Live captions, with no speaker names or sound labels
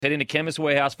Head into Chemist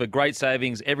Warehouse for great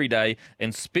savings every day.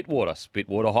 And Spitwater.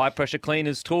 Spitwater high-pressure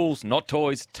cleaners, tools, not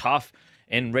toys, tough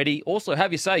and ready. Also,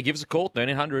 have your say. Give us a call,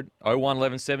 1300 01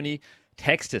 1170.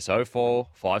 Text us,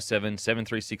 0457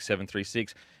 736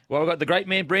 736. Well, we've got the great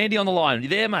man Brandy on the line. Are you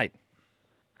there, mate?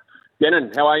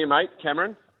 Denon, how are you, mate?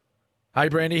 Cameron? Hey,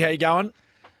 Brandy, how you going?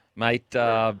 Mate,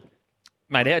 how'd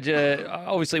you...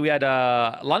 Obviously, we had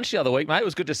lunch the other week, mate. It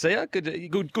was good to see you.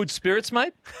 Good spirits,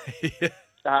 mate.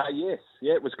 Yes.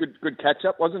 Yeah, it was good catch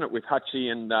up, wasn't it, with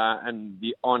Hutchie and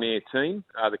the on air team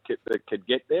that could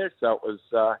get there. So it was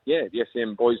the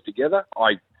SM boys together.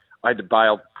 I had to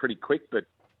bail pretty quick, but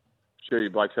sure you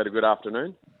blokes had a good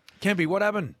afternoon. Kempy, what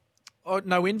happened? Oh,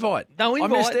 no invite. No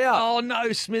invite. I missed out. Oh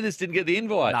no, Smithers didn't get the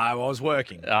invite. No, I was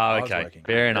working. Oh, okay.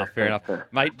 Fair enough.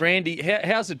 Mate, Brandy,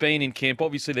 how's it been in camp?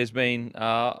 Obviously, there's been.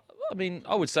 I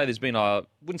would say there's been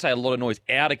wouldn't say a lot of noise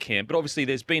out of camp, but obviously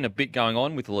there's been a bit going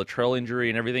on with the Latrell injury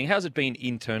and everything. How's it been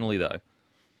internally, though?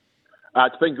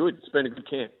 It's been good. It's been a good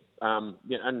camp.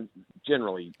 And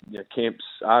generally, camps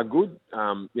are good,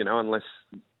 unless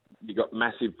you got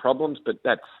massive problems, but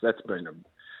that's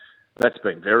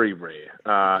been very rare.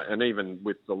 And even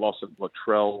with the loss of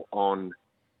Latrell on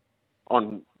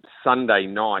Sunday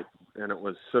night, and it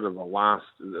was sort of the last,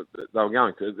 they were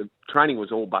going through, the training was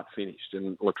all but finished,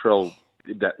 and Latrell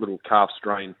did that little calf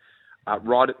strain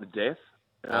right at the death.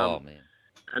 Oh, man.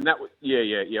 And that was,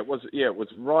 it was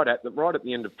right at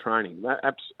the end of training.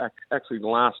 Actually, the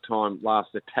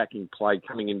last attacking play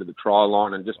coming into the try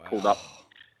line and just pulled up.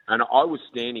 And I was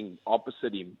standing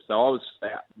opposite him, so I was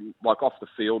like off the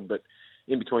field, but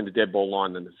in between the dead ball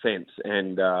line and the fence,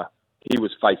 and he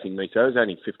was facing me, so I was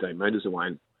only 15 metres away.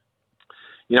 And,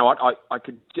 I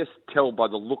could just tell by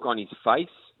the look on his face,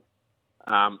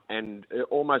 and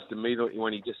almost immediately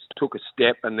when he just took a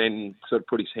step and then sort of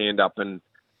put his hand up and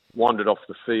wandered off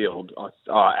the field,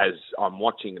 as I'm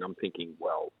watching and I'm thinking,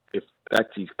 well, if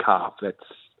that's his calf,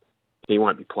 he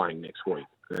won't be playing next week.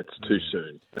 That's too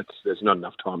soon. There's not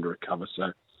enough time to recover.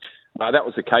 So that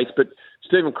was the case. But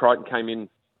Stephen Crichton came in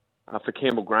for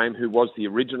Campbell Graham, who was the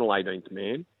original 18th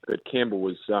man. But Campbell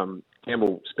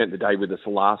spent the day with us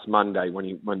last Monday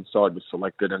when the side was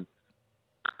selected, and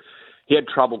he had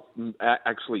trouble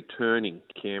actually turning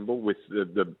Campbell with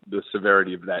the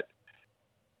severity of that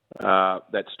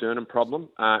sternum problem.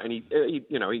 And he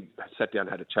sat down and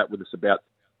had a chat with us about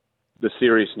the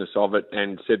seriousness of it,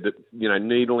 and said that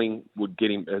needling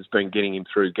has been getting him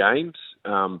through games,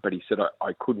 but he said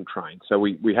I couldn't train, so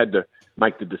we had to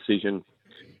make the decision,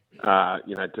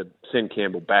 to send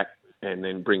Campbell back and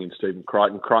then bring in Stephen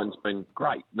Crichton. Crichton's been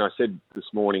great, and I said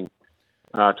this morning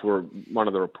to one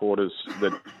of the reporters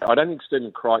that I don't think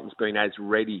Stephen Crichton's been as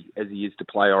ready as he is to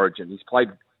play Origin. He's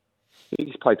played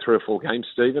 3 or 4 games,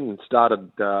 Stephen, and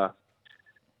started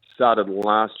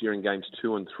last year in games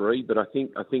 2 and 3, but I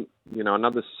think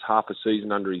another half a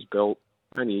season under his belt,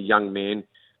 only a young man,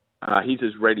 he's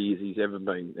as ready as he's ever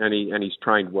been, and he's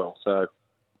trained well. So,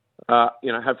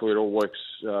 hopefully it all works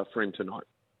for him tonight.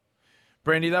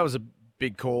 Brandy, that was a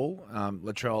big call.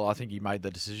 Latrell, I think he made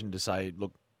the decision to say,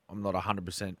 look, I'm not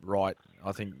 100% right.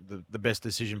 I think the best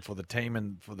decision for the team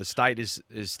and for the state is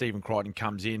Stephen Crichton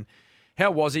comes in.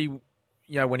 How was he?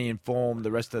 When he informed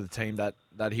the rest of the team that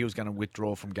he was going to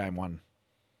withdraw from game 1?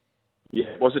 Yeah,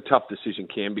 it was a tough decision,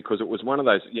 Cam, because it was one of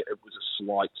those. Yeah, it was a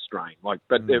slight strain,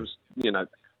 but there was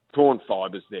torn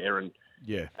fibres there, and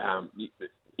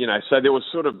so there was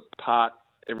sort of part.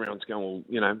 Everyone's going, well,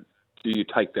 do you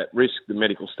take that risk? The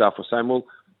medical staff were saying, well,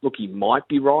 look, he might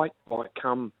be right. Like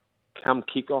come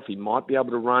kickoff, he might be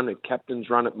able to run. A captain's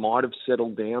run, it might have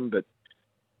settled down, but.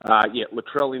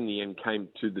 Latrell in the end came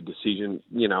to the decision,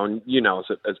 and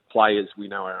as players, we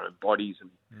know our own bodies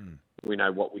and we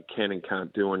know what we can and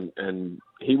can't do, and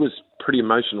he was pretty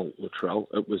emotional, Latrell.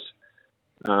 It was,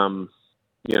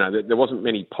 there wasn't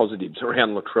many positives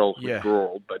around Latrell's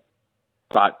withdrawal, but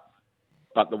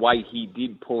the way he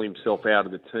did pull himself out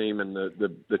of the team and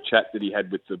the chat that he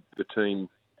had with the team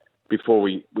before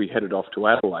we headed off to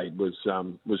Adelaide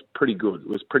was pretty good. It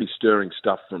was pretty stirring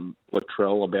stuff from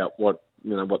Latrell about what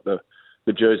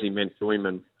the jersey meant to him,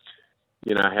 and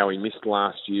how he missed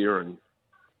last year, and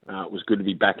it was good to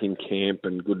be back in camp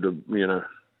and good to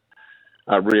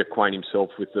reacquaint himself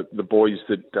with the boys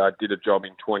that did a job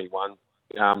in 21.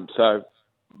 So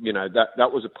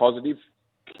that was a positive,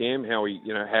 Cam, how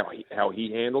he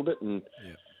handled it, and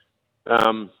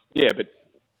but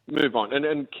move on.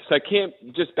 And so camp,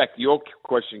 just back to your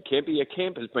question, Camp. Yeah,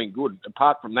 camp has been good.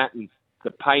 Apart from that and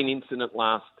the pain incident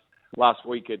last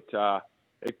week at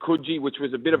Coogee, which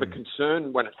was a bit of a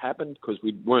concern when it happened because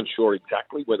we weren't sure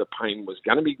exactly whether pain was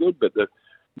going to be good, but the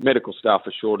medical staff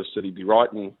assured us that he'd be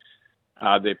right. And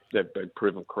they've been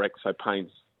proven correct. So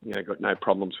Payne's got no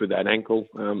problems with that ankle.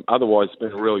 Otherwise, it's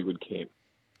been a really good camp.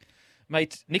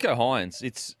 Mate, Nicho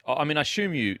Hynes, I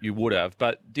assume you would have,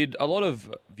 but did a lot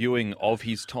of viewing of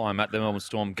his time at the Melbourne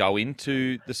Storm go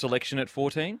into the selection at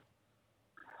 14?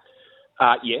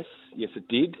 Yes, it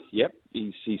did. Yep,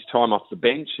 his time off the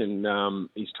bench and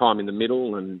his time in the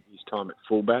middle and his time at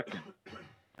fullback.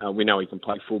 We know he can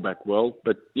play fullback well,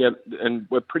 but yeah, and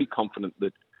we're pretty confident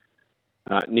that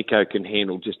Nicho can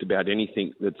handle just about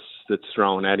anything that's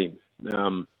thrown at him.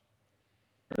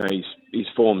 His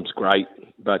form's great,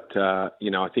 but I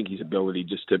think his ability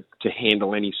just to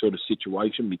handle any sort of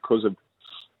situation because of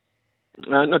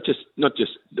not just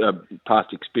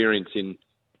past experience in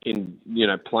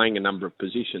playing a number of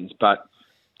positions, but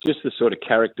just the sort of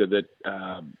character that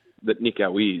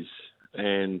Nicho is,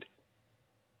 and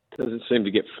doesn't seem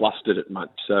to get flustered at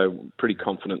much. So pretty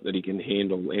confident that he can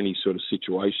handle any sort of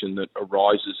situation that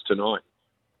arises tonight.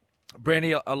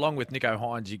 Brandy, along with Nicho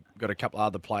Hynes, you've got a couple of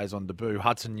other players on debut.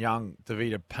 Hudson Young,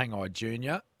 Tavita Pangai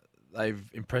Jr. They've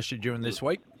impressed you during this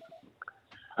week?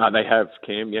 They have,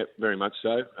 Cam, yep, very much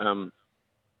so.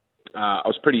 I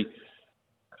was pretty...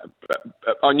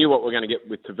 I knew what we're going to get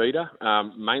with Tavita,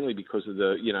 mainly because of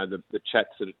the chats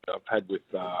that I've had with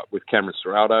Cameron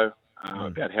Serrato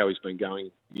about how he's been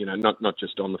going, not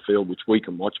just on the field, which we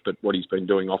can watch, but what he's been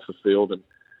doing off the field. And,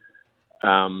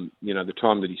 the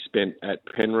time that he spent at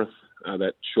Penrith,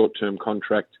 that short-term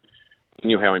contract, I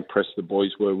knew how impressed the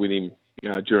boys were with him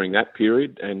during that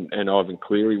period, and Ivan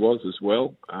Cleary was as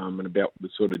well, and about the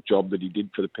sort of job that he did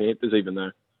for the Panthers, even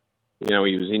though,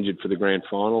 he was injured for the grand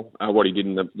final, what he did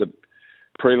in the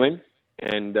prelim.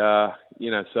 And,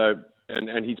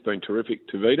 and he's been terrific,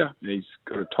 Tavita. He's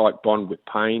got a tight bond with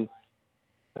Payne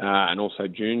and also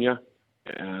Junior.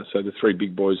 So the three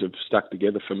big boys have stuck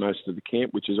together for most of the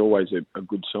camp, which is always a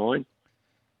good sign.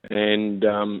 And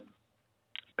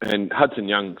Hudson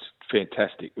Young's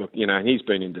fantastic. Look, he's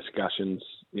been in discussions,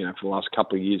 for the last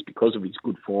couple of years because of his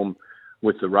good form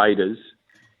with the Raiders.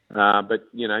 But,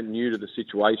 new to the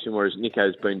situation, whereas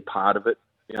Nicho's been part of it.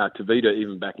 Tavita,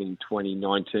 even back in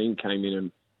 2019, came in and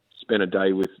spent a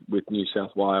day with New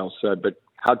South Wales. So, but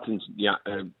Hudson's new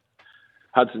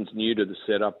to the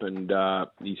setup, and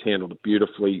he's handled it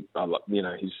beautifully.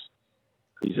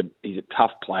 He's a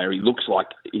tough player. He looks like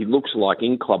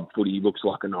in club footy. He looks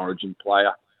like an Origin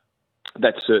player.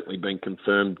 That's certainly been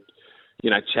confirmed.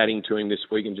 Chatting to him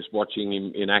this week and just watching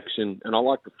him in action, and I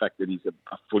like the fact that he's a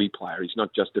footy player. He's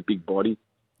not just a big body.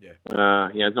 Yeah.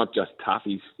 He's not just tough.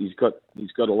 He's got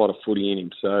a lot of footy in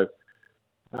him. So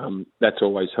that's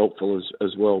always helpful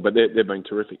as well. But they've been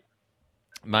terrific.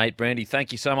 Mate, Brandy,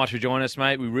 thank you so much for joining us,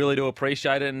 mate. We really do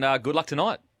appreciate it, and good luck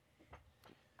tonight.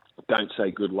 Don't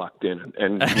say good luck, Dan,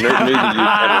 and neither you,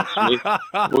 Adam Smith.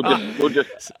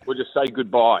 We'll just say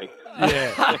goodbye.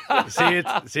 Yeah. See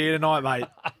you tonight, mate.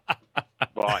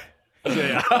 Bye.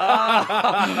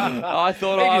 I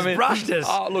thought he brushed us.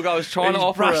 Look, I was trying to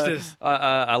offer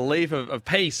a leaf of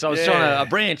peace. I was trying a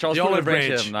branch. I was trying to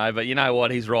branch him. No, but you know what?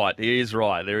 He's right. He is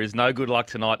right. There is no good luck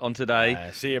tonight on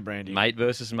today. See you, Brandy. Mate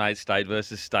versus mate, state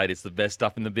versus state. It's the best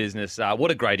stuff in the business.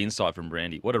 What a great insight from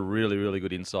Brandy. What a really, really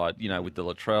good insight, with the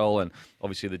Latrell and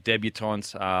obviously the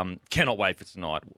debutantes. Cannot wait for tonight.